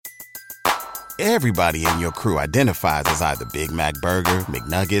Everybody in your crew identifies as either Big Mac Burger,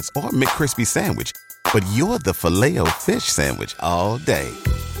 McNuggets, or McCrispy Sandwich. But you're the Filet-O-Fish Sandwich all day.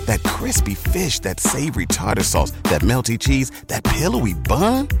 That crispy fish, that savory tartar sauce, that melty cheese, that pillowy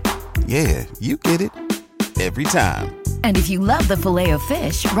bun. Yeah, you get it. Every time. And if you love the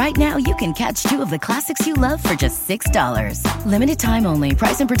Filet-O-Fish, right now you can catch two of the classics you love for just $6. Limited time only.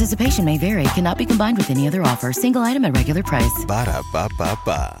 Price and participation may vary. Cannot be combined with any other offer. Single item at regular price.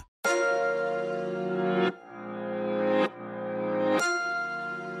 Ba-da-ba-ba-ba.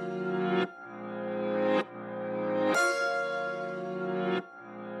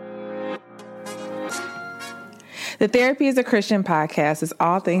 The Therapy is a Christian podcast is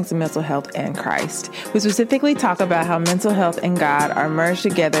all things mental health and Christ. We specifically talk about how mental health and God are merged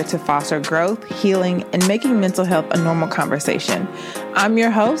together to foster growth, healing, and making mental health a normal conversation. I'm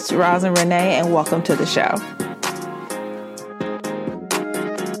your host, Rosin Renee, and welcome to the show.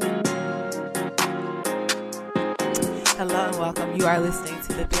 Hello and welcome. You are listening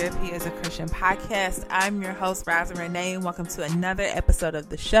to the Therapy is a Christian podcast. I'm your host, Rosin Renee, and welcome to another episode of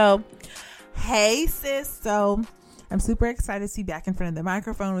the show. Hey, sis. So I'm super excited to be back in front of the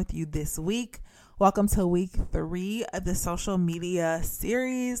microphone with you this week. Welcome to week 3 of the social media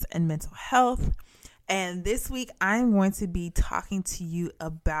series and mental health. And this week, I'm going to be talking to you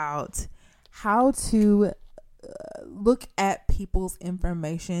about how to look at people's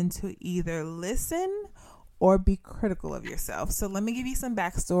information to either listen or be critical of yourself. So let me give you some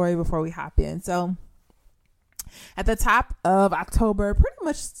backstory before we hop in. So at the top of October, pretty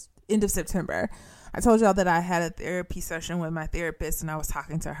much end of September, I told y'all that I had a therapy session with my therapist, and I was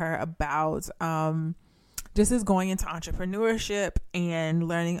talking to her about just as going into entrepreneurship and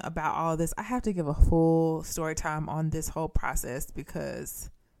learning about all of this. I have to give a full story time on this whole process because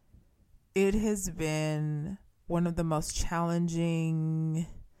it has been one of the most challenging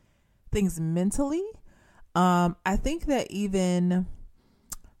things mentally. I think that even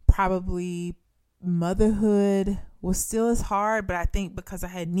probably motherhood was still as hard, but I think because I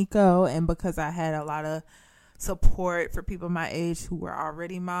had Nico and because I had a lot of support for people my age who were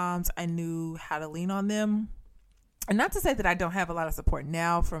already moms, I knew how to lean on them. And not to say that I don't have a lot of support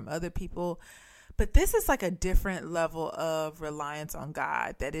now from other people, but this is like a different level of reliance on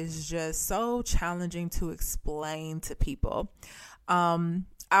God that is just so challenging to explain to people. I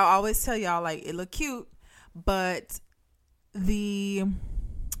always tell y'all, like, it look cute, but the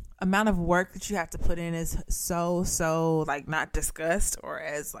amount of work that you have to put in is so like not discussed or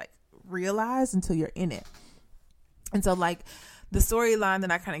as like realized until you're in it. And so like the storyline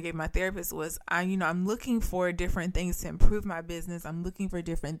that I kind of gave my therapist was I'm looking for different things to improve my business. I'm looking for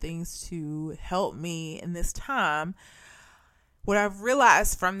different things to help me in this time. What I've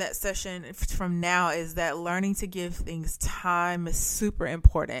realized from that session from now is that learning to give things time is super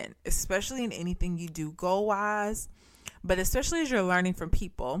important, especially in anything you do goal wise. But especially as you're learning from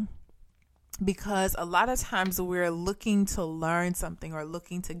people, because a lot of times we're looking to learn something or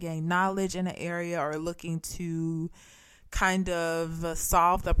looking to gain knowledge in an area or looking to kind of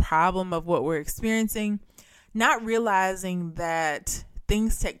solve the problem of what we're experiencing, not realizing that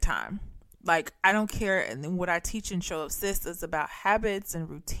things take time. Like, I don't care. And what I teach in Show Up Sis is about habits and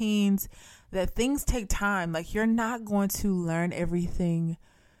routines, that things take time. Like, you're not going to learn everything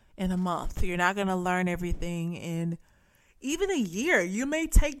in a month. You're not going to learn everything in even a year. You may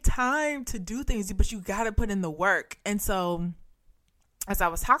take time to do things, but you got to put in the work. And so as I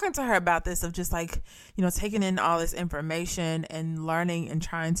was talking to her about this, of just like, taking in all this information and learning and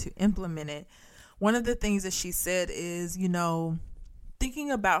trying to implement it, one of the things that she said is,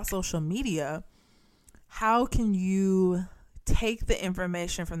 thinking about social media, how can you take the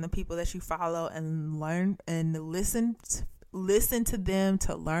information from the people that you follow and learn and listen to them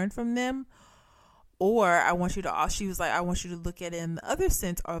to learn from them? Or I want you to look at it in the other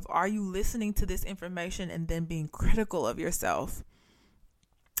sense of, are you listening to this information and then being critical of yourself?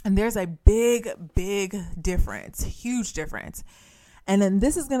 And there's a big difference, huge difference. And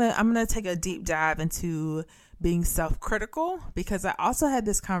then I'm going to take a deep dive into being self-critical, because I also had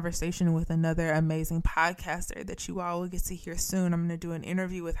this conversation with another amazing podcaster that you all will get to hear soon. I'm going to do an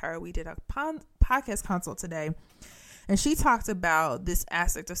interview with her. We did a podcast consult today, and she talked about this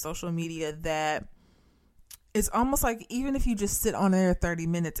aspect of social media that it's almost like, even if you just sit on there 30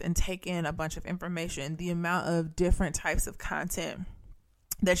 minutes and take in a bunch of information, the amount of different types of content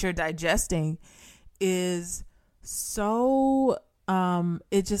that you're digesting is so,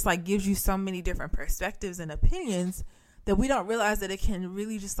 it just like gives you so many different perspectives and opinions that we don't realize that it can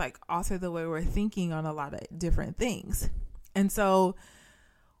really just like alter the way we're thinking on a lot of different things. And so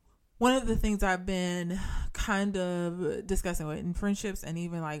one of the things I've been kind of discussing with in friendships and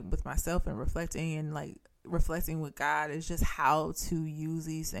even like with myself and reflecting with God is just how to use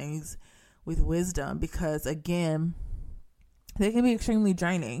these things with wisdom, because again, they can be extremely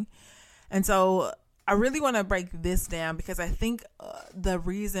draining. And so I really want to break this down, because I think the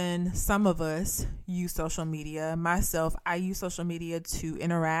reason some of us use social media, myself, I use social media to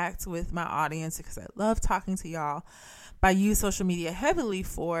interact with my audience because I love talking to y'all. But I use social media heavily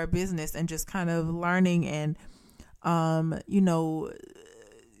for business and just kind of learning and,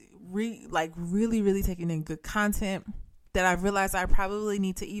 really, really taking in good content, that I've realized I probably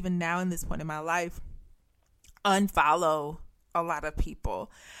need to, even now in this point in my life, unfollow a lot of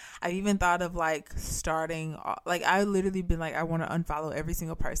people. I've even thought of starting, I literally been I want to unfollow every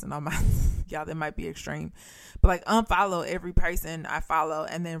single person on my, y'all, that might be extreme, but unfollow every person I follow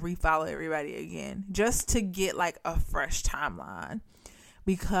and then refollow everybody again, just to get a fresh timeline,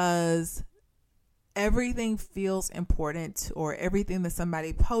 because everything feels important, or everything that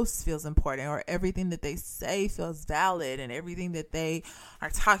somebody posts feels important, or everything that they say feels valid, and everything that they are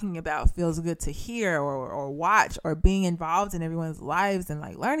talking about feels good to hear or watch, or being involved in everyone's lives and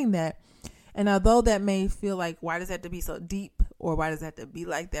learning that. And although that may feel why does that have to be so deep, or why does that have to be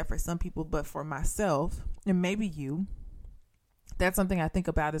like that for some people, but for myself and maybe you, that's something I think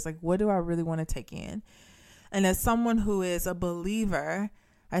about, is what do I really want to take in? And as someone who is a believer,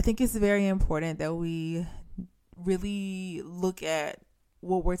 I think it's very important that we really look at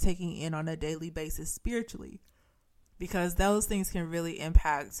what we're taking in on a daily basis spiritually, because those things can really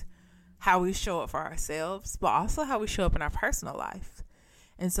impact how we show up for ourselves, but also how we show up in our personal life.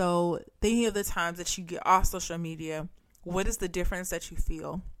 And so thinking of the times that you get off social media, what is the difference that you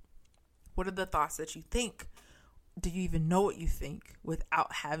feel? What are the thoughts that you think? Do you even know what you think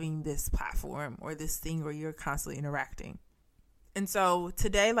without having this platform or this thing where you're constantly interacting? And so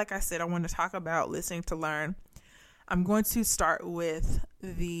today, like I said, I want to talk about listening to learn. I'm going to start with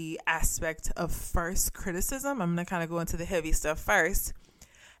the aspect of first criticism. I'm going to kind of go into the heavy stuff first.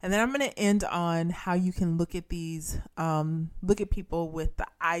 And then I'm going to end on how you can look at look at people with the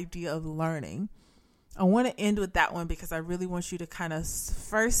idea of learning. I want to end with that one because I really want you to kind of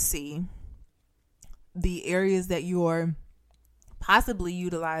first see the areas that you're possibly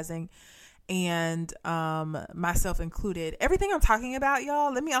utilizing, and myself included. Everything I'm talking about,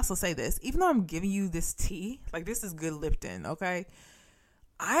 y'all, let me also say this. Even though I'm giving you this tea, this is good Lipton, okay?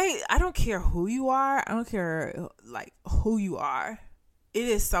 I don't care who you are. I don't care who you are. It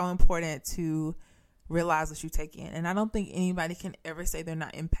is so important to realize what you take in. And I don't think anybody can ever say they're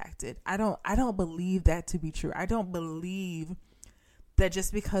not impacted. I don't believe that to be true. I don't believe that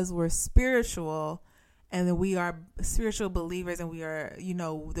just because we're spiritual and that we are spiritual believers and we are,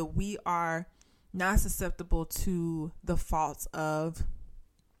 that we are not susceptible to the faults of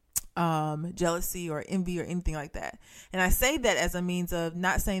jealousy or envy or anything like that. And I say that as a means of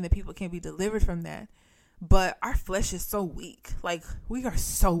not saying that people can't be delivered from that, but our flesh is so weak. We are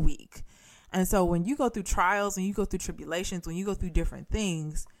so weak. And so when you go through trials and you go through tribulations, when you go through different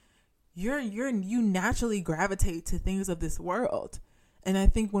things, you naturally gravitate to things of this world. And I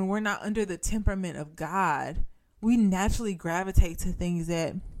think when we're not under the temperament of God, we naturally gravitate to things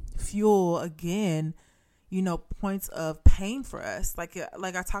that fuel, again, points of pain for us. Like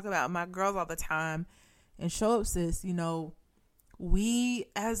I talk about my girls all the time and Show Up Sis, we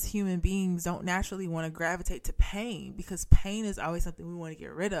as human beings don't naturally want to gravitate to pain, because pain is always something we want to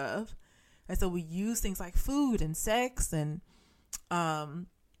get rid of. And so we use things like food and sex and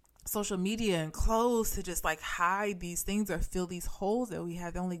social media and clothes to just hide these things or fill these holes that we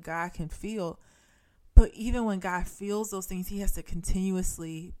have that only God can fill. But even when God feels those things, he has to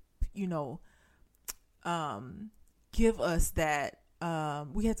continuously, give us that.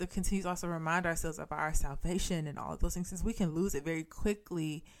 We have to continue to also remind ourselves of our salvation and all of those things, since we can lose it very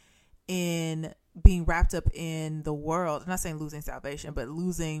quickly in being wrapped up in the world. I'm not saying losing salvation, but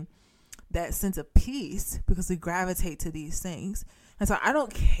losing that sense of peace because we gravitate to these things. And so I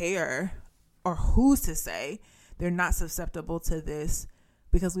don't care or who's to say they're not susceptible to this,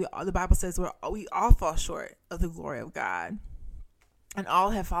 because the Bible says we all fall short of the glory of God, and all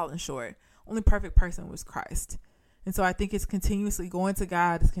have fallen short. Only perfect person was Christ. And so I think it's continuously going to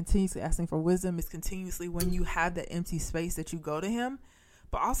God, it's continuously asking for wisdom, it's continuously when you have that empty space that you go to him,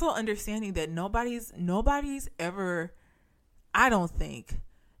 but also understanding that nobody's ever, I don't think,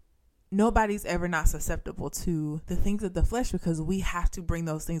 nobody's ever not susceptible to the things of the flesh, because we have to bring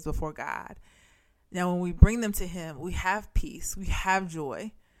those things before God. Now, when we bring them to him, we have peace, we have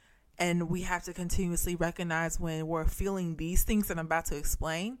joy, and we have to continuously recognize when we're feeling these things that I'm about to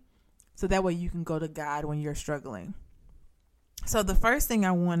explain, so that way you can go to God when you're struggling. So the first thing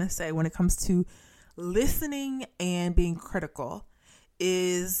I want to say when it comes to listening and being critical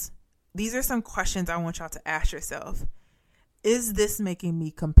is, these are some questions I want y'all to ask yourself. Is this making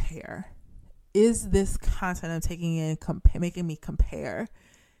me compare? Is this content I'm taking in making me compare?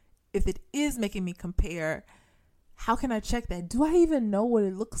 If it is making me compare, how can I check that? Do I even know what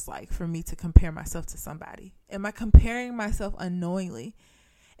it looks like for me to compare myself to somebody? Am I comparing myself unknowingly?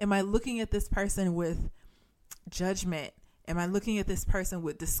 Am I looking at this person with judgment? Am I looking at this person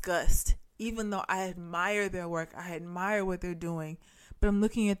with disgust? Even though I admire their work, I admire what they're doing, but I'm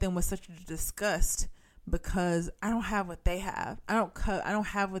looking at them with such a disgust because I don't have what they have. I don't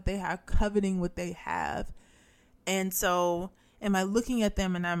have what they have, coveting what they have. And so am I looking at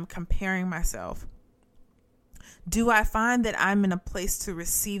them and I'm comparing myself? Do I find that I'm in a place to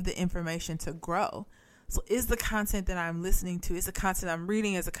receive the information to grow? So is the content that I'm listening to, is the content I'm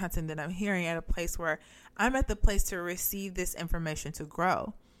reading, is the content that I'm hearing at a place where I'm at the place to receive this information to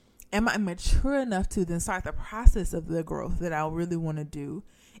grow? Am I mature enough to then start the process of the growth that I really want to do?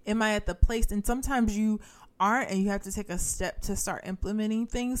 Am I at the place? And sometimes you aren't, and you have to take a step to start implementing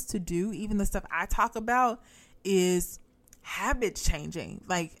things to do. Even the stuff I talk about is habit changing.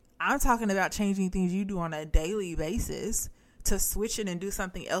 Like, I'm talking about changing things you do on a daily basis to switch it and do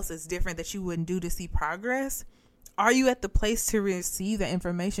something else that's different that you wouldn't do to see progress. Are you at the place to receive the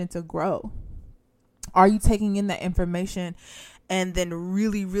information to grow? Are you taking in that information and then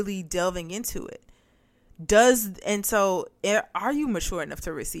really, really delving into it? Are you mature enough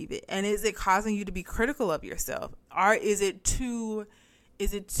to receive it? And is it causing you to be critical of yourself? Or is it too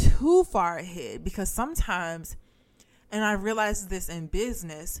far ahead? Because sometimes, and I realized this in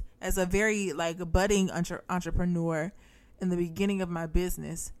business as a very budding entrepreneur in the beginning of my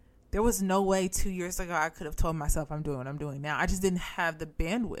business, there was no way 2 years ago I could have told myself I'm doing what I'm doing now. I just didn't have the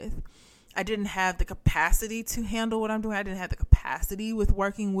bandwidth. I didn't have the capacity to handle what I'm doing. I didn't have the capacity with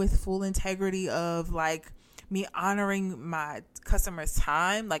working with full integrity of me honoring my customers'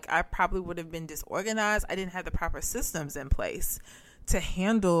 time. I probably would have been disorganized. I didn't have the proper systems in place to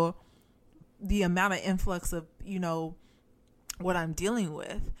handle the amount of influx of, what I'm dealing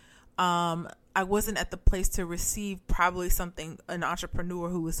with. I wasn't at the place to receive probably something an entrepreneur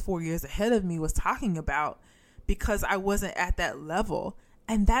who was 4 years ahead of me was talking about, because I wasn't at that level.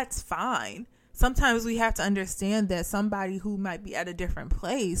 And that's fine. Sometimes we have to understand that somebody who might be at a different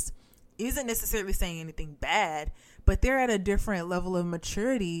place isn't necessarily saying anything bad, but they're at a different level of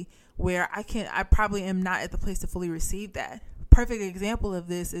maturity where I probably am not at the place to fully receive that. Perfect example of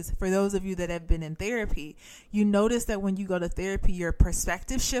this is for those of you that have been in therapy. You notice that when you go to therapy, your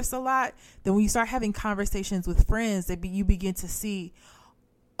perspective shifts a lot. Then when you start having conversations with friends, you begin to see,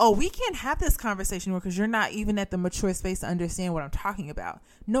 oh, we can't have this conversation because you're not even at the mature space to understand what I'm talking about.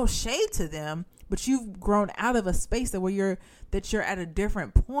 No shade to them, but you've grown out of a space that you're at a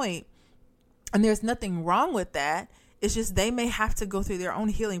different point, and there's nothing wrong with that. It's just they may have to go through their own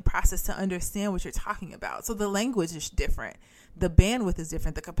healing process to understand what you're talking about. So the language is different. The bandwidth is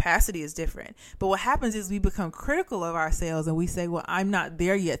different. The capacity is different. But what happens is we become critical of ourselves and we say, well, I'm not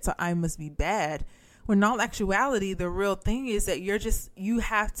there yet, so I must be bad. When in all actuality, the real thing is that you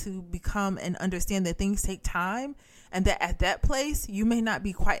have to become and understand that things take time, and that at that place you may not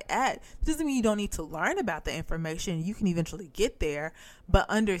be quite at. It doesn't mean you don't need to learn about the information. You can eventually get there, but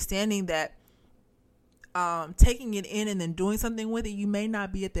understanding that taking it in and then doing something with it, you may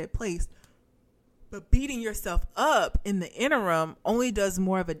not be at that place. But beating yourself up in the interim only does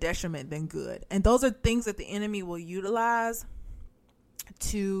more of a detriment than good. And those are things that the enemy will utilize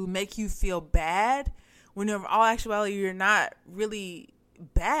to make you feel bad, when in all actuality you're not really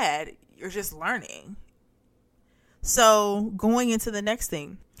bad, you're just learning. So going into the next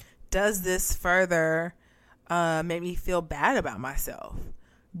thing, does this further make me feel bad about myself?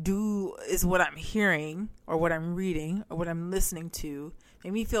 Is what I'm hearing or what I'm reading or what I'm listening to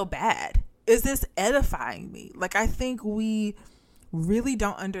make me feel bad? Is this edifying me? I think we really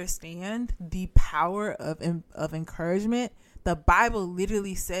don't understand the power of encouragement. The Bible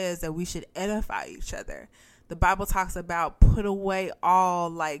literally says that we should edify each other. The Bible talks about put away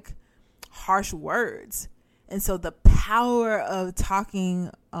all harsh words. And so the power of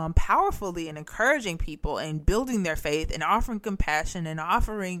talking powerfully and encouraging people and building their faith and offering compassion and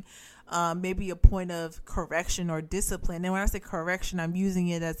offering maybe a point of correction or discipline. And when I say correction, I'm using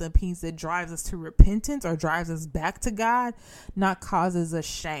it as a piece that drives us to repentance or drives us back to God, not causes us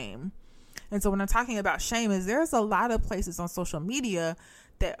shame. And so when I'm talking about shame, is there's a lot of places on social media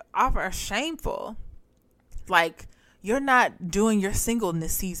that offer shameful, you're not doing your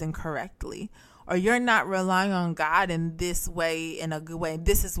singleness season correctly, or you're not relying on God in this way, in a good way.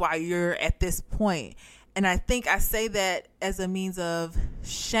 This is why you're at this point. And I think I say that as a means of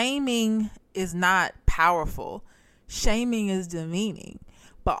shaming is not powerful. Shaming is demeaning.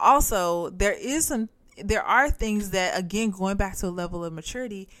 But also there are things that, again, going back to a level of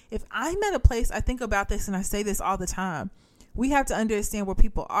maturity, if I'm at a place, I think about this and I say this all the time, we have to understand where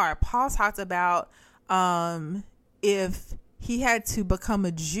people are. Paul talked about if he had to become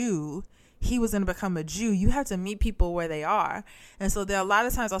a Jew, he was going to become a Jew. You have to meet people where they are. And so there are a lot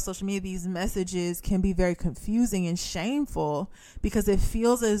of times on social media, these messages can be very confusing and shameful because it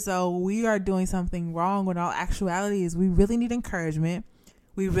feels as though we are doing something wrong when all actuality is we really need encouragement.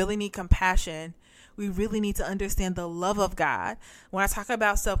 We really need compassion. We really need to understand the love of God. When I talk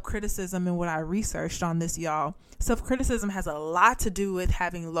about self-criticism and what I researched on this, y'all, self-criticism has a lot to do with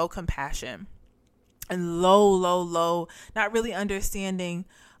having low compassion and low, not really understanding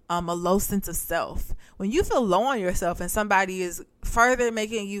a low sense of self. When you feel low on yourself and somebody is further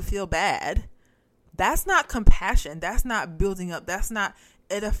making you feel bad, that's not compassion. That's not building up. That's not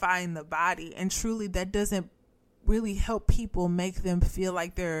edifying the body. And truly, that doesn't really help people, make them feel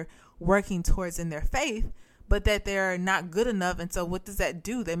like they're working towards in their faith, but that they're not good enough. And so what does that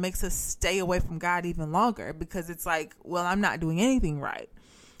do? That makes us stay away from God even longer, because it's like, well, I'm not doing anything right.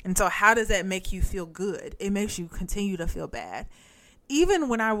 And so how does that make you feel good? It makes you continue to feel bad. Even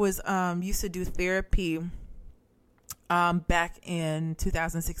when I was used to do therapy back in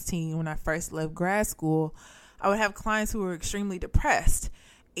 2016, when I first left grad school, I would have clients who were extremely depressed.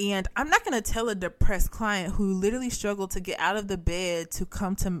 And I'm not going to tell a depressed client who literally struggled to get out of the bed to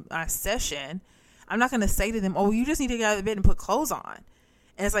come to my session, I'm not going to say to them, oh, you just need to get out of the bed and put clothes on.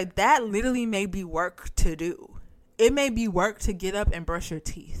 And it's like, that literally may be work to do. It may be work to get up and brush your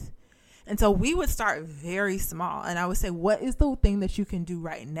teeth. And so we would start very small. And I would say, what is the thing that you can do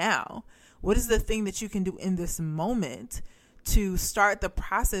right now? What is the thing that you can do in this moment to start the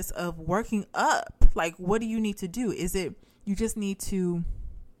process of working up? Like, what do you need to do? Is it you just need to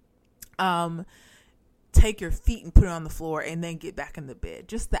take your feet and put it on the floor and then get back in the bed?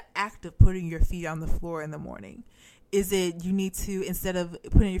 Just the act of putting your feet on the floor in the morning. Is it you need to, instead of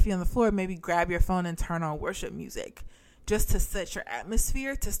putting your feet on the floor, maybe grab your phone and turn on worship music just to set your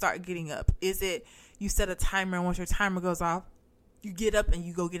atmosphere to start getting up? Is it you set a timer, and once your timer goes off, you get up and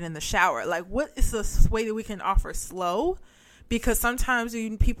you go get in the shower? Like, what is the way that we can offer slow? Because sometimes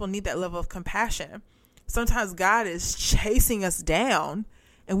people need that level of compassion. Sometimes God is chasing us down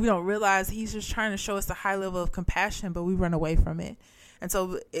and we don't realize he's just trying to show us a high level of compassion, but we run away from it. And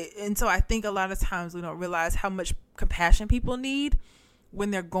so I think a lot of times we don't realize how much compassion people need when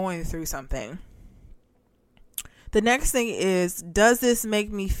they're going through something. The next thing is, does this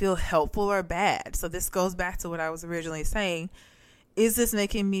make me feel helpful or bad? So this goes back to what I was originally saying. Is this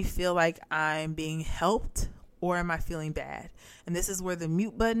making me feel like I'm being helped, or am I feeling bad? And this is where the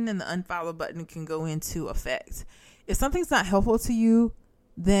mute button and the unfollow button can go into effect. If something's not helpful to you,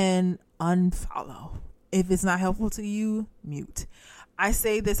 then unfollow. If it's not helpful to you, mute. I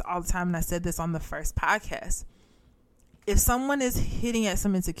say this all the time, and I said this on the first podcast. If someone is hitting at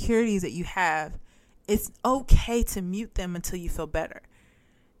some insecurities that you have, it's okay to mute them until you feel better.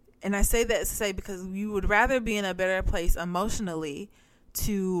 And I say that to say, because you would rather be in a better place emotionally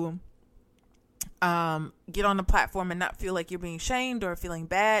to get on the platform and not feel like you're being shamed or feeling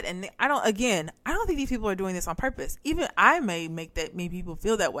bad. And I don't think these people are doing this on purpose. Even I may make people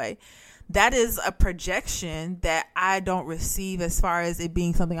feel that way. That is a projection that I don't receive as far as it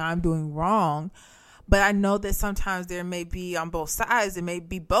being something I'm doing wrong. But I know that sometimes there may be on both sides. It may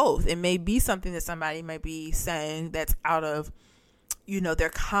be both. It may be something that somebody may be saying that's out of, their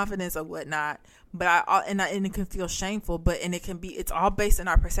confidence or whatnot. But and it can feel shameful, it's all based on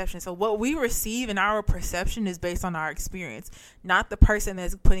our perception. So what we receive in our perception is based on our experience, not the person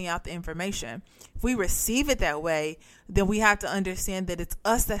that's putting out the information. If we receive it that way, then we have to understand that it's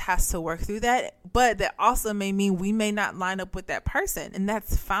us that has to work through that. But that also may mean we may not line up with that person, and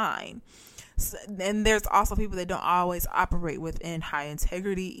that's fine. And there's also people that don't always operate within high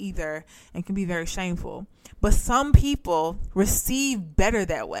integrity either, and can be very shameful. But some people receive better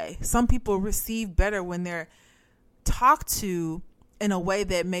that way. Some people receive better when they're talked to in a way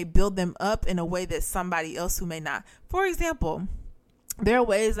that may build them up in a way that somebody else who may not. For example, there are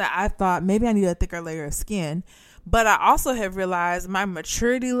ways that I thought maybe I need a thicker layer of skin, but I also have realized my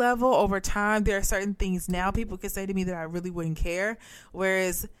maturity level over time. There are certain things now people can say to me that I really wouldn't care,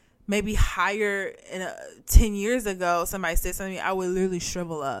 whereas maybe higher 10 years ago, somebody said something, I would literally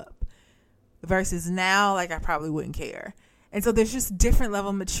shrivel up. Versus now, like, I probably wouldn't care. And so there's just different level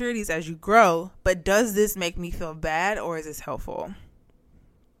of maturities as you grow. But does this make me feel bad, or is this helpful?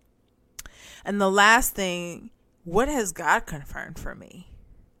 And the last thing, what has God confirmed for me?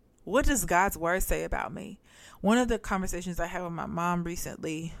 what does God's word say about me? One of the conversations I had with my mom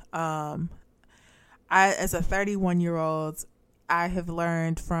recently, as a 31-year-old, I have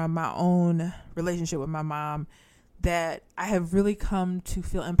learned from my own relationship with my mom that I have really come to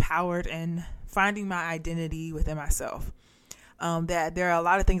feel empowered in finding my identity within myself. That there are a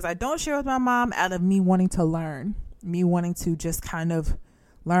lot of things I don't share with my mom out of me wanting to learn, me wanting to just kind of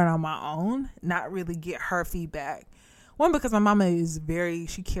learn on my own, not really get her feedback. One, because my mama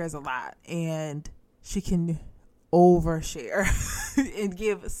she cares a lot and she can overshare and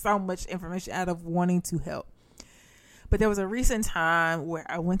give so much information out of wanting to help. But there was a recent time where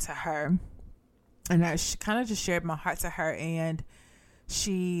I went to her and I kind of just shared my heart to her, and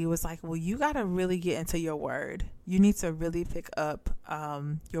she was like, well, you got to really get into your word. You need to really pick up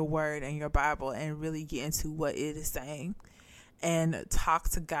your word and your Bible and really get into what it is saying and talk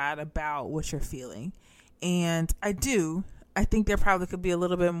to God about what you're feeling. And I think there probably could be a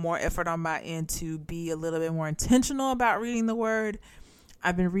little bit more effort on my end to be a little bit more intentional about reading the word.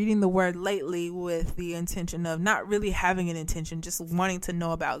 I've been reading the word lately with the intention of not really having an intention, just wanting to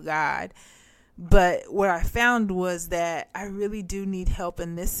know about God. But what I found was that I really do need help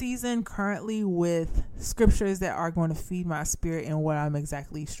in this season currently with scriptures that are going to feed my spirit and what I'm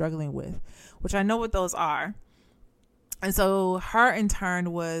exactly struggling with, which I know what those are. And so her in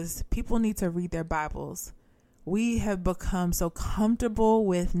turn was, people need to read their Bibles. We have become so comfortable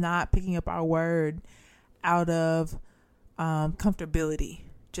with not picking up our word out of comfortability,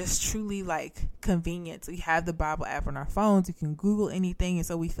 just truly like convenience. We have the Bible app on our phones. You can Google anything. And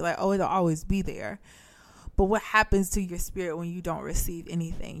so we feel like, oh, it'll always be there. But what happens to your spirit when you don't receive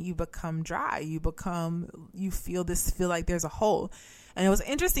anything? You become dry. You feel like there's a hole. And it was an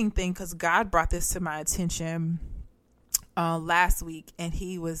interesting thing because God brought this to my attention last week, and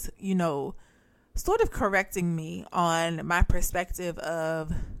he was, sort of correcting me on my perspective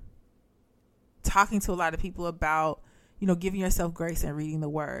of talking to a lot of people about, giving yourself grace and reading the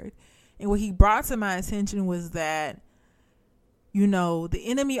word. And what he brought to my attention was that, the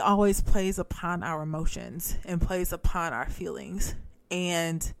enemy always plays upon our emotions and plays upon our feelings.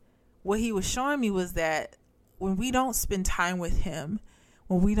 And what he was showing me was that when we don't spend time with him,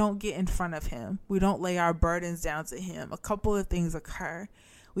 when we don't get in front of him, we don't lay our burdens down to him, a couple of things occur.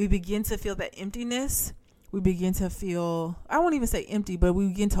 We begin to feel that emptiness. We begin to feel, I won't even say empty, but we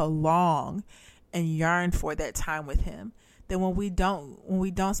begin to long and yearn for that time with him. Then when we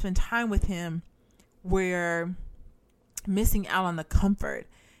don't spend time with him, we're missing out on the comfort.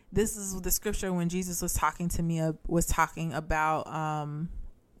 This is the scripture when Jesus was talking about,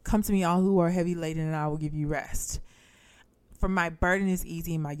 come to me all who are heavy laden and I will give you rest. For my burden is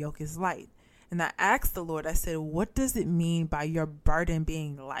easy and my yoke is light. And I asked the Lord, I said, what does it mean by your burden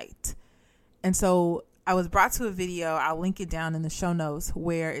being light? And so I was brought to a video, I'll link it down in the show notes,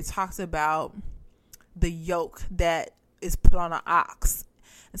 where it talks about the yoke that is put on an ox.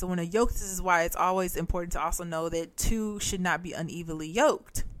 And so when a yoke, this is why it's always important to also know that two should not be unevenly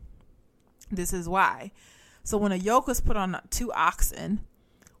yoked. This is why. So when a yoke was put on two oxen,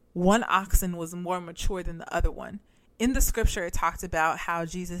 one oxen was more mature than the other one. In the scripture, it talked about how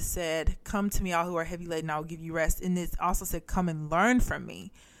Jesus said, come to me all who are heavy laden, I will give you rest. And it also said, come and learn from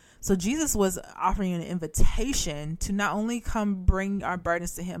me. So Jesus was offering an invitation to not only come bring our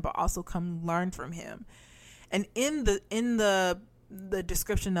burdens to him, but also come learn from him. And in the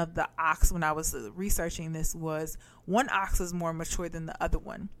description of the ox, when I was researching this, was one ox was more mature than the other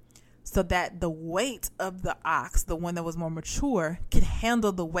one. So that the weight of the ox, the one that was more mature, could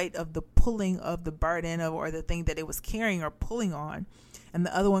handle the weight of the pulling of the burden or the thing that it was carrying or pulling on. And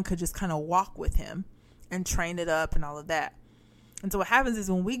the other one could just kind of walk with him and train it up and all of that. And so what happens is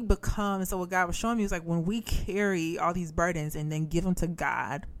when we become, so what God was showing me was like when we carry all these burdens and then give them to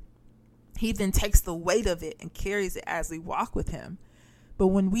God, he then takes the weight of it and carries it as we walk with him. But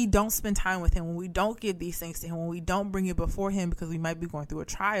when we don't spend time with him, when we don't give these things to him, when we don't bring it before him because we might be going through a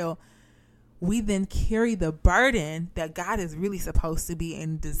trial, we then carry the burden that God is really supposed to be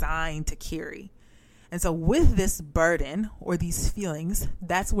and designed to carry. And so with this burden or these feelings,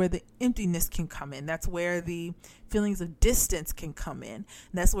 that's where the emptiness can come in. That's where the feelings of distance can come in. And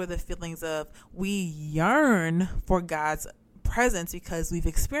that's where the feelings of we yearn for God's presence because we've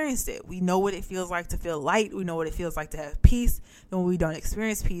experienced it. We know what it feels like to feel light. We know what it feels like to have peace. And when we don't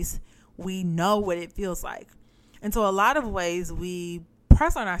experience peace, we know what it feels like. And so a lot of ways we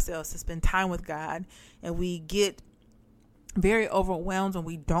press on ourselves to spend time with God, and we get very overwhelmed when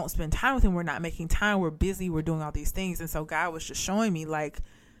we don't spend time with him. We're not making time. We're busy. We're doing all these things. And so God was just showing me like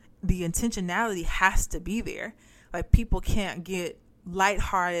the intentionality has to be there. Like people can't get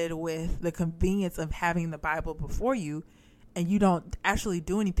lighthearted with the convenience of having the Bible before you and you don't actually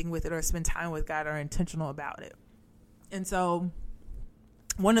do anything with it or spend time with God or are intentional about it. And so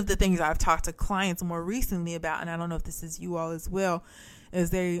one of the things I've talked to clients more recently about, and I don't know if this is you all as well,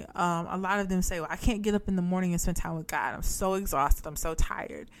 is a lot of them say, well, I can't get up in the morning and spend time with God. I'm so exhausted. I'm so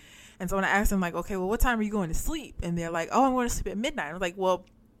tired. And so when I ask them, like, okay, well, what time are you going to sleep? And they're like, oh, I'm going to sleep at midnight. I'm like, well,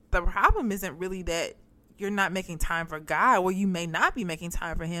 the problem isn't really that you're not making time for God, or you may not be making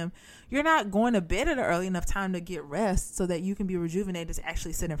time for him. You're not going to bed at an early enough time to get rest so that you can be rejuvenated to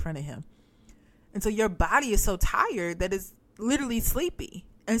actually sit in front of him. And so your body is so tired that it's literally sleepy.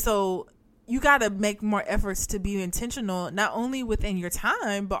 And so you got to make more efforts to be intentional, not only within your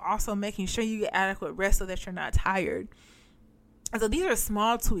time, but also making sure you get adequate rest so that you're not tired. And so these are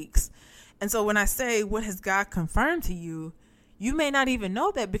small tweaks. And so when I say, what has God confirmed to you, you may not even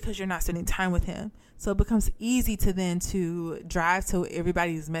know that because you're not spending time with him. So it becomes easy to then to drive to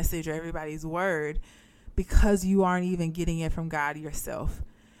everybody's message or everybody's word because you aren't even getting it from God yourself.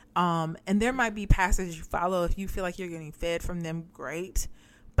 And there might be pastors you follow. If you feel like you're getting fed from them, great.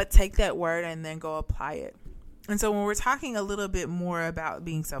 But take that word and then go apply it. And so when we're talking a little bit more about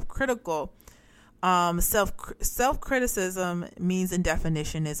being self-critical, self-criticism means, in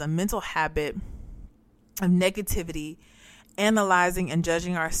definition, is a mental habit of negativity, analyzing and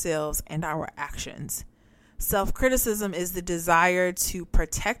judging ourselves and our actions. Self-criticism is the desire to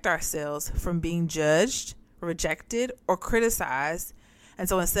protect ourselves from being judged, rejected, or criticized. And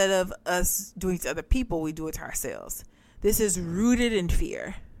so instead of us doing it to other people, we do it to ourselves. This is rooted in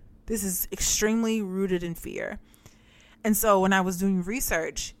fear. This is extremely rooted in fear. And so when I was doing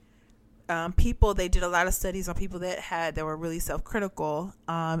research, they did a lot of studies on people that were really self-critical,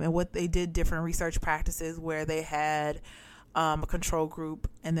 and what they did, different research practices where they had a control group,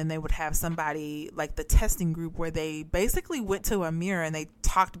 and then they would have somebody like the testing group where they basically went to a mirror and they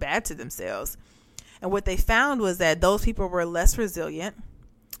talked bad to themselves. And what they found was that those people were less resilient,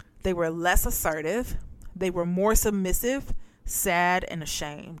 they were less assertive, they were more submissive, sad, and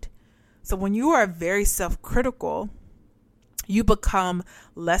ashamed. So when you are very self-critical, you become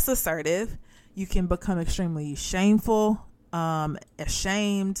less assertive, you can become extremely shameful,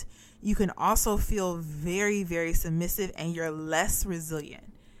 ashamed. You can also feel very, very submissive, and you're less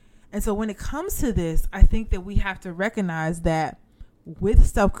resilient. And so when it comes to this, I think that we have to recognize that with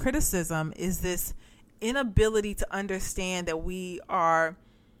self-criticism is this inability to understand that we are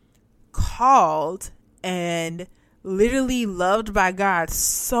called and literally loved by God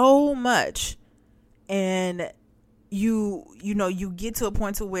so much. And you get to a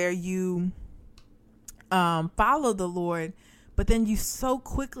point to where you follow the Lord, but then you so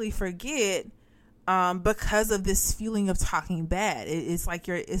quickly forget because of this feeling of talking bad. It's like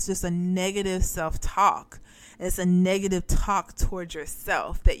it's just a negative self-talk. It's a negative talk towards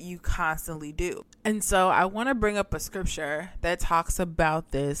yourself that you constantly do. And so I want to bring up a scripture that talks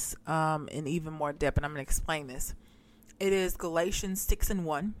about this in even more depth, and I'm going to explain this. It is Galatians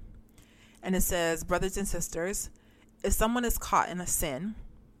 6:1, and it says, brothers and sisters, if someone is caught in a sin,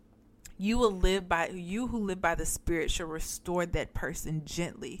 you who live by the Spirit shall restore that person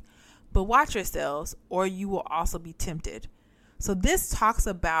gently. But watch yourselves, or you will also be tempted. So this talks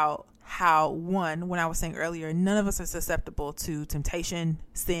about how, one, when I was saying earlier, none of us are susceptible to temptation,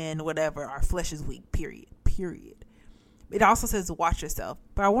 sin, whatever. Our flesh is weak, period. It also says watch yourself.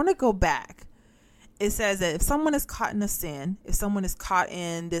 But I want to go back. It says that if someone is caught in a sin, if someone is caught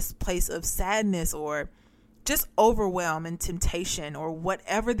in this place of sadness or just overwhelm and temptation or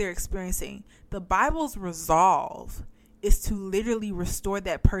whatever they're experiencing, the Bible's resolve is to literally restore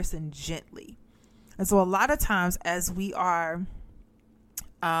that person gently. And so a lot of times as we are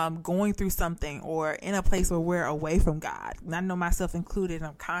going through something or in a place where we're away from God, and I know myself included,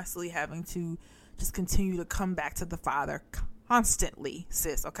 I'm constantly having to just continue to come back to the Father constantly,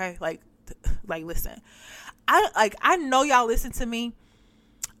 sis. Okay. Like listen, I know y'all listen to me.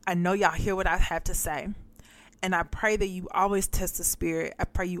 I know y'all hear what I have to say. And I pray that you always test the Spirit. I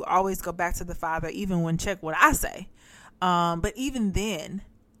pray you always go back to the Father, even when check what I say. But even then,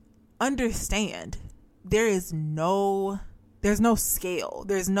 understand there's no scale.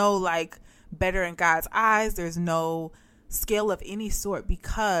 There's no like better in God's eyes. There's no scale of any sort,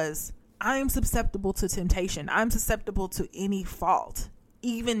 because I'm susceptible to temptation. I'm susceptible to any fault,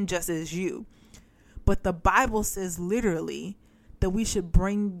 even just as you. But the Bible says literally that we should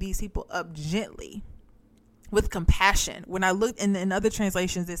bring these people up gently, with compassion. When I looked in other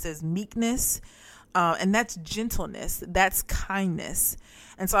translations, it says meekness, and that's gentleness, that's kindness.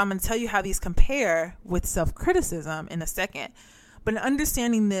 And so I'm going to tell you how these compare with self-criticism in a second. But in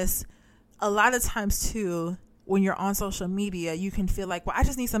understanding this, a lot of times too, when you're on social media, you can feel like, well, I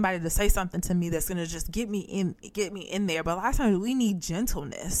just need somebody to say something to me that's going to just get me in there. But a lot of times we need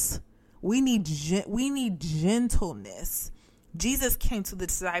gentleness. We need gentleness. Jesus came to the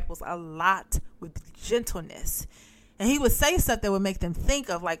disciples a lot with gentleness. And he would say stuff that would make them think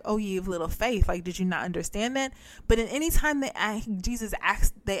of like, oh, ye of little faith. Like, did you not understand that? But in any time they asked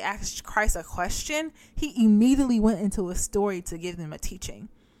Christ a question, he immediately went into a story to give them a teaching.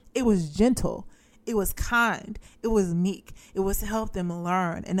 It was gentle. It was kind. It was meek. It was to help them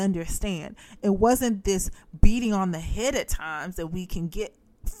learn and understand. It wasn't this beating on the head at times that we can get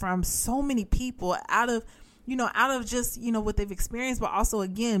from so many people out of just, what they've experienced, but also,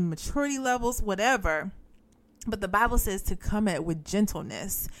 again, maturity levels, whatever. But the Bible says to come at with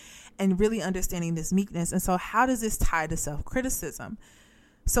gentleness and really understanding this meekness. And so how does this tie to self-criticism?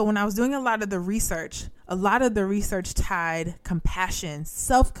 So when I was doing a lot of the research tied compassion,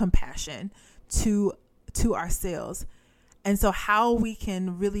 self-compassion to ourselves. And so how we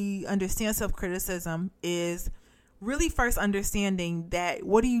can really understand self-criticism is really first understanding that,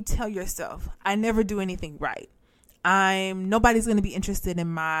 what do you tell yourself? I never do anything right. Nobody's going to be interested in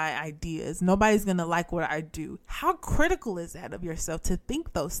my ideas. Nobody's going to like what I do. How critical is that of yourself to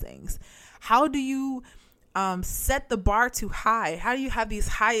think those things? How do you set the bar too high? How do you have these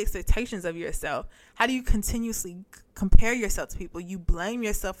high expectations of yourself? How do you continuously compare yourself to people? You blame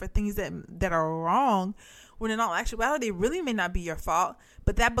yourself for things that are wrong, when in all actuality, it really may not be your fault,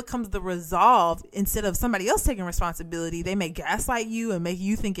 but that becomes the resolve. Instead of somebody else taking responsibility, they may gaslight you and make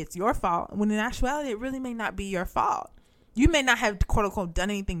you think it's your fault, when in actuality, it really may not be your fault. You may not have, quote unquote, done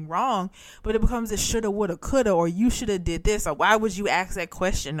anything wrong, but it becomes a shoulda, woulda, coulda, or you should have did this, or why would you ask that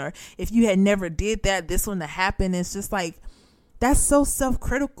question, or if you had never did that, this wouldn't have happened. It's just like, that's so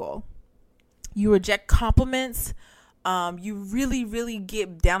self-critical. You reject compliments. You really, really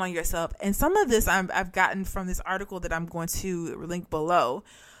get down on yourself. And some of this I've gotten from this article that I'm going to link below.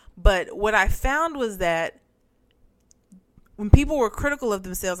 But what I found was that when people were critical of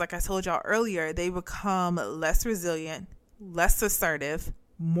themselves, like I told y'all earlier, they become less resilient, less assertive,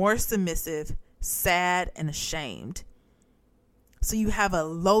 more submissive, sad, and ashamed. So you have a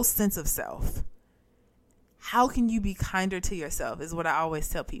low sense of self. How can you be kinder to yourself is what I always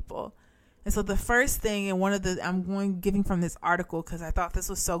tell people. And so the first thing, and I'm giving from this article because I thought this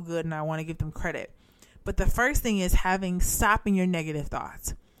was so good and I want to give them credit. But the first thing is stopping your negative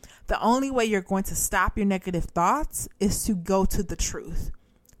thoughts. The only way you're going to stop your negative thoughts is to go to the truth.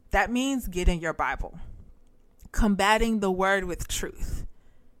 That means get in your Bible. Combating the word with truth.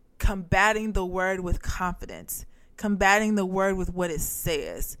 Combating the word with confidence. Combating the word with what it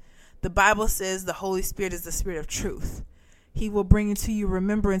says. The Bible says the Holy Spirit is the Spirit of truth. He will bring into you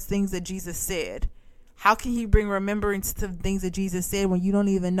remembrance things that Jesus said. How can he bring remembrance to things that Jesus said when you don't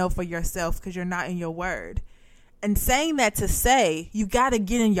even know for yourself because you're not in your word? And saying that to say, you got to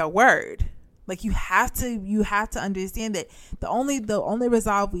get in your word. Like you have to understand that the only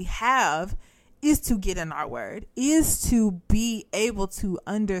resolve we have is to get in our word, is to be able to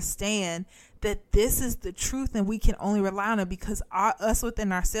understand that this is the truth and we can only rely on it, because us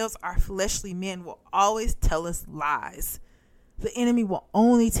within ourselves, our fleshly men will always tell us lies. The enemy will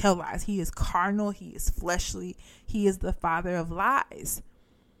only tell lies. He is carnal. He is fleshly. He is the father of lies.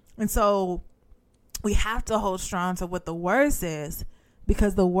 And so we have to hold strong to what the word says,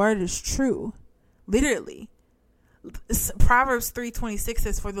 because the word is true. Literally. Proverbs 3:26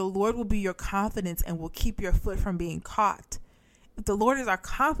 says, for the Lord will be your confidence and will keep your foot from being caught. If the Lord is our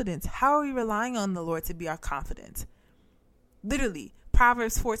confidence, how are we relying on the Lord to be our confidence? Literally.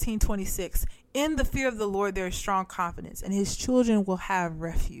 Proverbs 14:26, in the fear of the Lord there is strong confidence, and his children will have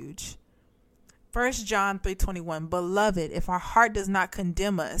refuge. 1 John 3:21, beloved, if our heart does not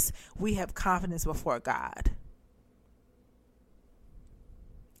condemn us, we have confidence before God.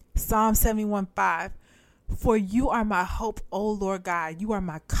 Psalm 71:5, for you are my hope, O Lord God, you are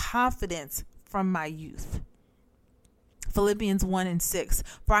my confidence from my youth. Philippians 1:6,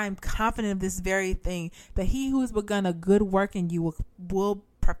 for I am confident of this very thing, that he who has begun a good work in you will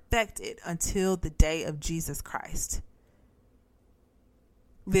perfect it until the day of Jesus Christ.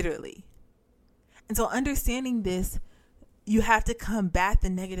 Literally. And so understanding this, you have to combat the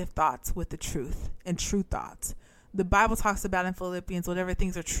negative thoughts with the truth and true thoughts. The Bible talks about in Philippians, whatever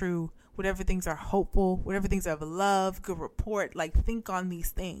things are true, whatever things are hopeful, whatever things are of love, good report, like think on these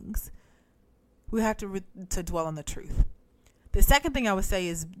things. We have to dwell on the truth. The second thing I would say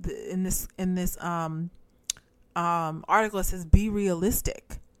is in this article, it says be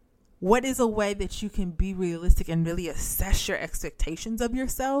realistic. What is a way that you can be realistic and really assess your expectations of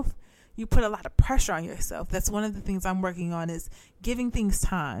yourself? You put a lot of pressure on yourself. That's one of the things I'm working on, is giving things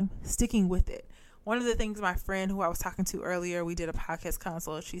time, sticking with it. One of the things my friend who I was talking to earlier, we did a podcast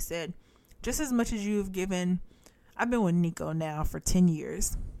consult. She said, just as much as you've given, I've been with Nico now for 10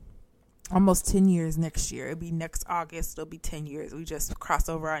 years, almost 10 years next year. It'll be next August. It'll be 10 years. We just crossed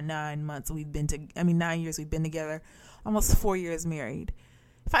over our 9 years we've been together, almost 4 years married.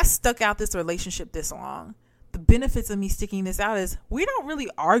 If I stuck out this relationship this long, the benefits of me sticking this out is we don't really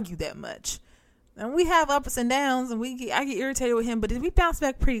argue that much. And we have ups and downs, and I get irritated with him, but we bounce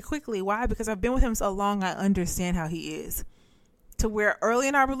back pretty quickly. Why? Because I've been with him so long, I understand how he is. To where early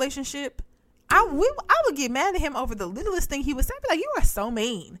in our relationship, I would get mad at him over the littlest thing he would say. I'd be like, you are so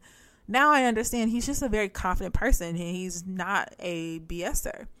mean. Now I understand he's just a very confident person, and he's not a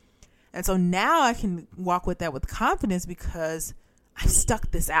BSer. And so now I can walk with that with confidence because I've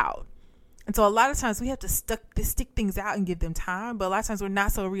stuck this out. And so a lot of times we have to stick things out and give them time. But a lot of times we're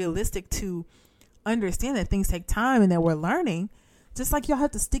not so realistic to understand that things take time and that we're learning. Just like y'all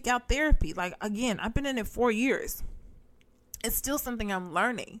have to stick out therapy. Like, again, I've been in it 4 years. It's still something I'm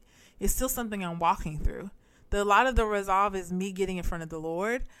learning. It's still something I'm walking through. A lot of the resolve is me getting in front of the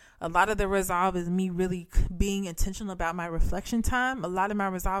Lord. A lot of the resolve is me really being intentional about my reflection time. A lot of my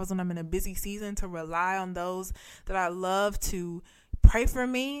resolve is when I'm in a busy season to rely on those that I love to pray for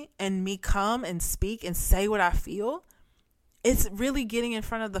me and me come and speak and say what I feel. It's really getting in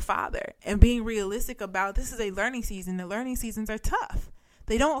front of the Father and being realistic about this is a learning season. The learning seasons are tough.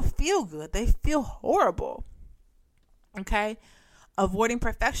 They don't feel good. They feel horrible. Okay? Avoiding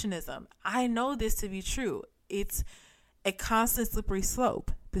perfectionism. I know this to be true. It's a constant slippery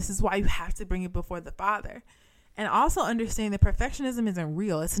slope. This is why you have to bring it before the Father. And also understand that perfectionism isn't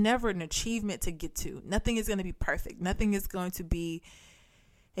real. It's never an achievement to get to. Nothing is going to be perfect. Nothing is going to be,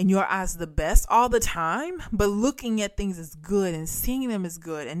 in your eyes, the best all the time. But looking at things as good and seeing them as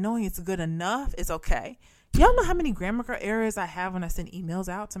good and knowing it's good enough is okay. Y'all know how many grammar errors I have when I send emails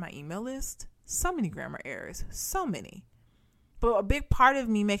out to my email list? So many grammar errors. So many. But a big part of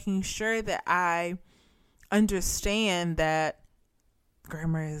me making sure that I understand that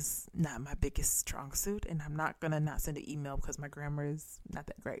grammar is not my biggest strong suit, and I'm not going to not send an email because my grammar is not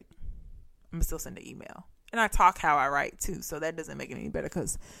that great. I'm going to still send an email. And I talk how I write too, so that doesn't make it any better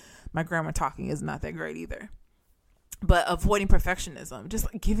because my grammar talking is not that great either. But avoiding perfectionism, just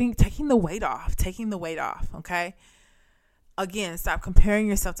taking the weight off, okay? Again, stop comparing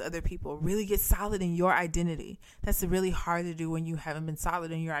yourself to other people. Really get solid in your identity. That's really hard to do when you haven't been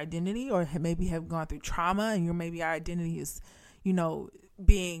solid in your identity or maybe have gone through trauma and maybe our identity is,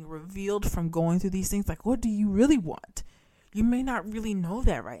 being revealed from going through these things. Like, what do you really want? You may not really know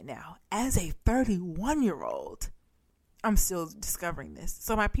that right now. As a 31-year-old, I'm still discovering this.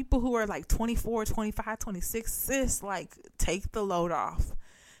 So my people who are like 24, 25, 26, sis, like, take the load off.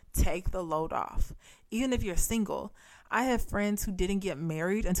 Take the load off. Even if you're single, I have friends who didn't get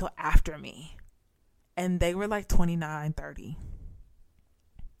married until after me. And they were like 29, 30.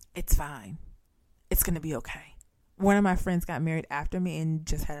 It's fine. It's going to be okay. One of my friends got married after me and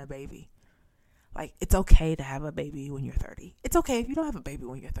just had a baby. Like, it's okay to have a baby when you're 30. It's okay if you don't have a baby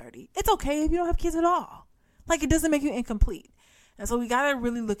when you're 30. It's okay if you don't have kids at all. Like, it doesn't make you incomplete. And so we got to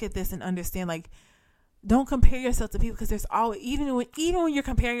really look at this and understand, like, don't compare yourself to people because there's always, even when you're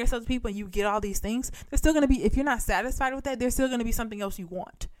comparing yourself to people and you get all these things, there's still going to be, if you're not satisfied with that, there's still going to be something else you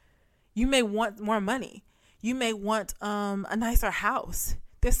want. You may want more money. You may want a nicer house.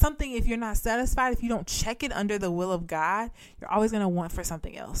 There's something, if you're not satisfied, if you don't check it under the will of God, you're always going to want for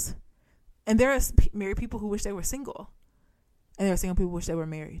something else. And there are married people who wish they were single. And there are single people who wish they were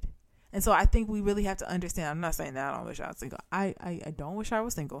married. And so I think we really have to understand. I'm not saying that I don't wish I was single. I don't wish I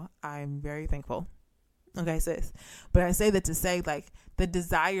was single. I'm very thankful. Okay, sis. But I say that to say, like, the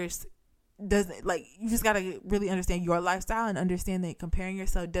desires doesn't, like, you just got to really understand your lifestyle and understand that comparing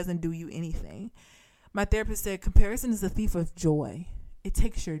yourself doesn't do you anything. My therapist said comparison is a thief of joy. It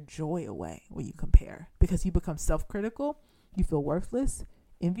takes your joy away when you compare because you become self-critical. You feel worthless,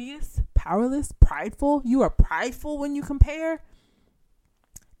 envious, powerless, prideful. You are prideful when you compare.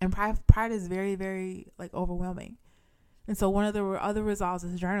 And pride is very, very, like, overwhelming. And so one of the other resolves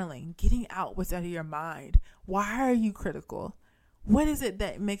is journaling, getting out what's out of your mind. Why are you critical? What is it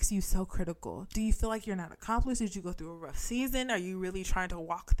that makes you so critical? Do you feel like you're not accomplished? Did you go through a rough season? Are you really trying to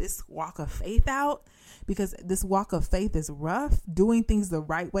walk this walk of faith out? Because this walk of faith is rough. Doing things the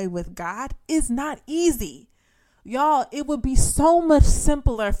right way with God is not easy. Y'all, it would be so much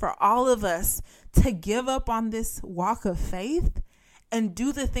simpler for all of us to give up on this walk of faith and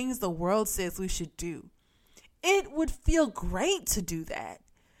do the things the world says we should do. It would feel great to do that.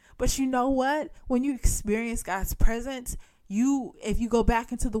 But you know what? When you experience God's presence, if you go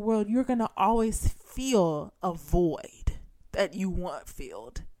back into the world, you're going to always feel a void that you want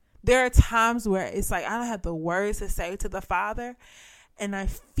filled There are times where it's like I don't have the words to say to the Father, and I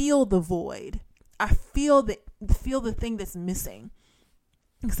feel the void. I feel the thing that's missing,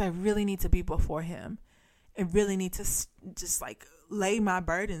 because I really need to be before Him and really need to just like lay my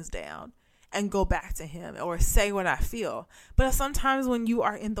burdens down and go back to Him or say what I feel. But sometimes when you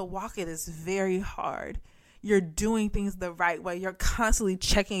are in the walk, it is very hard. You're doing things the right way. You're constantly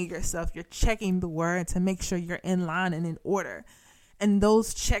checking yourself. You're checking the word to make sure you're in line and in order. And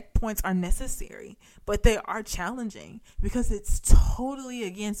those checkpoints are necessary, but they are challenging because it's totally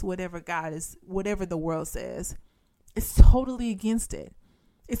against whatever the world says. It's totally against it.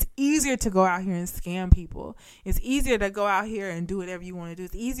 It's easier to go out here and scam people. It's easier to go out here and do whatever you want to do.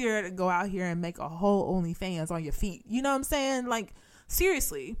 It's easier to go out here and make a whole OnlyFans on your feet. You know what I'm saying? Like,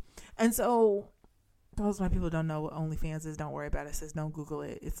 seriously. And so those my people don't know what OnlyFans is. Don't worry about it. It says don't Google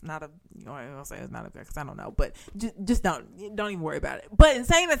it. It's not I'll say it's not a, because I don't know. But just don't even worry about it. But in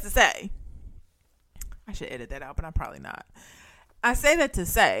saying that to say, I should edit that out, but I'm probably not. I say that to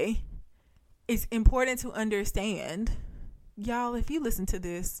say, it's important to understand. Y'all, if you listen to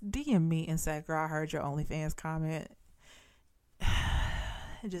this, DM me and say, girl, I heard your OnlyFans comment.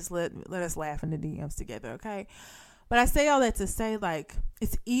 And just let us laugh in the DMs together, okay? But I say all that to say, like,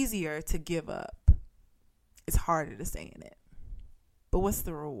 it's easier to give up. It's harder to stay in it. But what's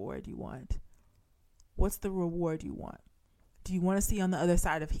the reward you want? What's the reward you want? Do you want to see on the other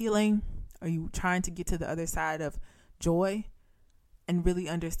side of healing? Are you trying to get to the other side of joy and really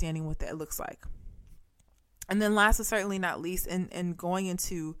understanding what that looks like? And then last but certainly not least, in going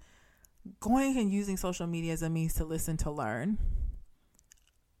and using social media as a means to listen, to learn,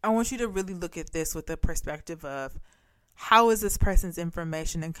 I want you to really look at this with the perspective of, how is this person's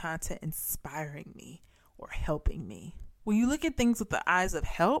information and content inspiring me or helping me? When you look at things with the eyes of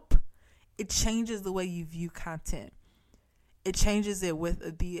help, it changes the way you view content. It changes it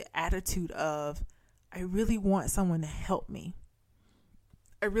with the attitude of, I really want someone to help me.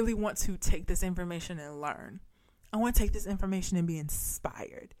 I really want to take this information and learn. I want to take this information and be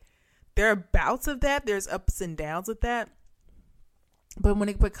inspired. There are bouts of that. There's ups and downs with that. But when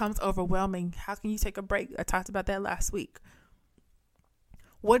it becomes overwhelming, how can you take a break? I talked about that last week.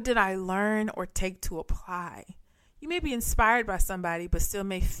 What did I learn or take to apply? You may be inspired by somebody, but still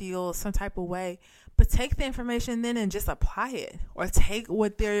may feel some type of way. But take the information then and just apply it. Or take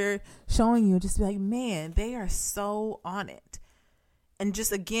what they're showing you and just be like, man, they are so on it. And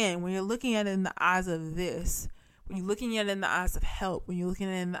just again, when you're looking at it in the eyes of this, when you're looking at it in the eyes of help, when you're looking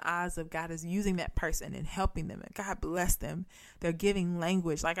at it in the eyes of God is using that person and helping them, and God bless them, they're giving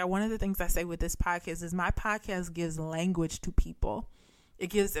language. Like one of the things I say with this podcast is my podcast gives language to people. It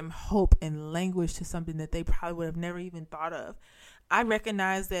gives them hope and language to something that they probably would have never even thought of. I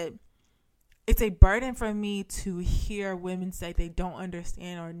recognize that it's a burden for me to hear women say they don't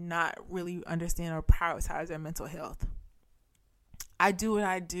understand or not really understand or prioritize their mental health. I do what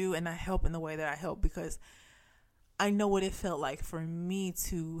I do and I help in the way that I help because I know what it felt like for me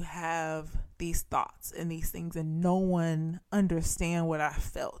to have these thoughts and these things and no one understand what I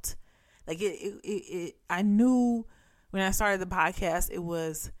felt. Like I knew when I started the podcast, it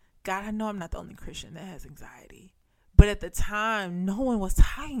was, God, I know I'm not the only Christian that has anxiety. But at the time, no one was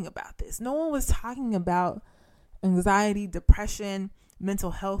talking about this. No one was talking about anxiety, depression,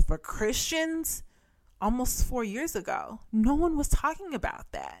 mental health for Christians almost 4 years ago. No one was talking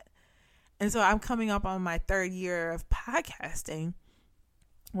about that. And so I'm coming up on my 3rd year of podcasting.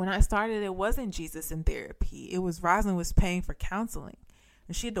 When I started, it wasn't Jesus in therapy. It was Rosalind was paying for counseling.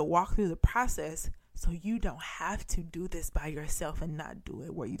 And she had to walk through the process so you don't have to do this by yourself and not do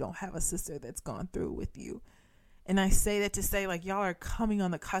it where you don't have a sister that's gone through with you. And I say that to say, like, y'all are coming on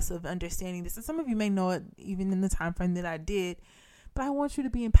the cusp of understanding this. And some of you may know it even in the time frame that I did. But I want you to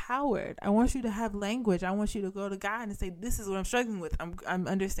be empowered. I want you to have language. I want you to go to God and say, this is what I'm struggling with. I'm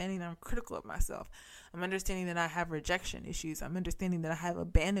understanding that I'm critical of myself. I'm understanding that I have rejection issues. I'm understanding that I have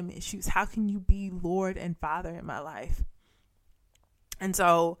abandonment issues. How can you be Lord and Father in my life? And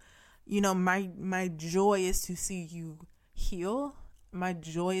so, you know, my joy is to see you heal. My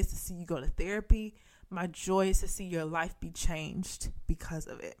joy is to see you go to therapy. My joy is to see your life be changed because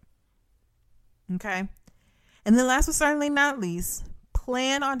of it. Okay? And then last but certainly not least,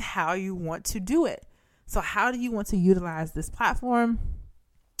 plan on how you want to do it. So how do you want to utilize this platform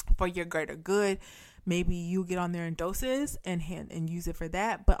for your greater good? Maybe you get on there in doses and use it for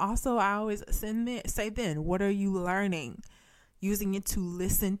that. But also I always say, what are you learning? Using it to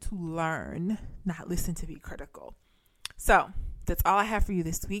listen to learn, not listen to be critical. So that's all I have for you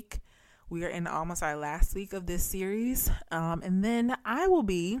this week. We are in almost our last week of this series. And then I will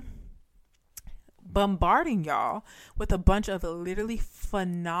be bombarding y'all with a bunch of literally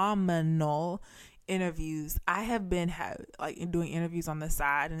phenomenal interviews. I have been doing interviews on the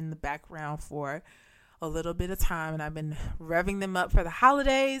side and in the background for a little bit of time, and I've been revving them up for the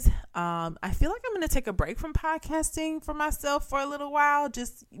holidays. I feel like I'm going to take a break from podcasting for myself for a little while,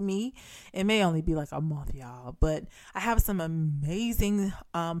 just me. It may only be like a month, y'all, but I have some amazing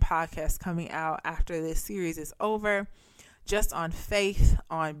podcasts coming out after this series is over. Just on faith,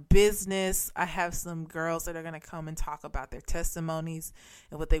 on business. I have some girls that are going to come and talk about their testimonies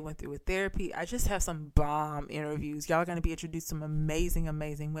and what they went through with therapy. I just have some bomb interviews. Y'all are going to be introduced to some amazing,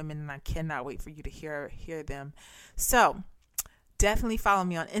 amazing women, and I cannot wait for you to hear them. So definitely follow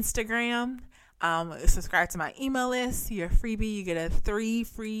me on Instagram. Subscribe to my email list. Your freebie, you get a 3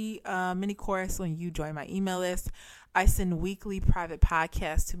 free mini course when you join my email list. I send weekly private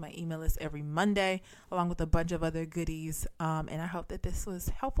podcasts to my email list every Monday, along with a bunch of other goodies. And I hope that this was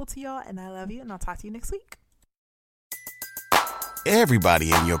helpful to y'all, and I love you, and I'll talk to you next week.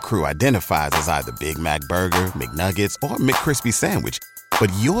 Everybody in your crew identifies as either Big Mac Burger, McNuggets, or McCrispy Sandwich.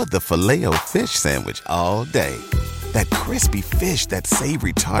 But you're the Filet-O-Fish Sandwich all day. That crispy fish, that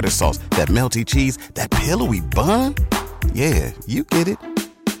savory tartar sauce, that melty cheese, that pillowy bun. Yeah, you get it.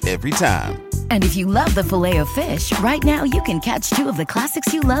 Every time. And if you love the Filet-O-Fish, right now you can catch 2 of the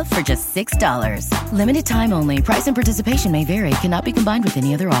classics you love for just $6. Limited time only. Price and participation may vary. Cannot be combined with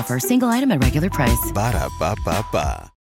any other offer. Single item at regular price. Ba-da-ba-ba-ba.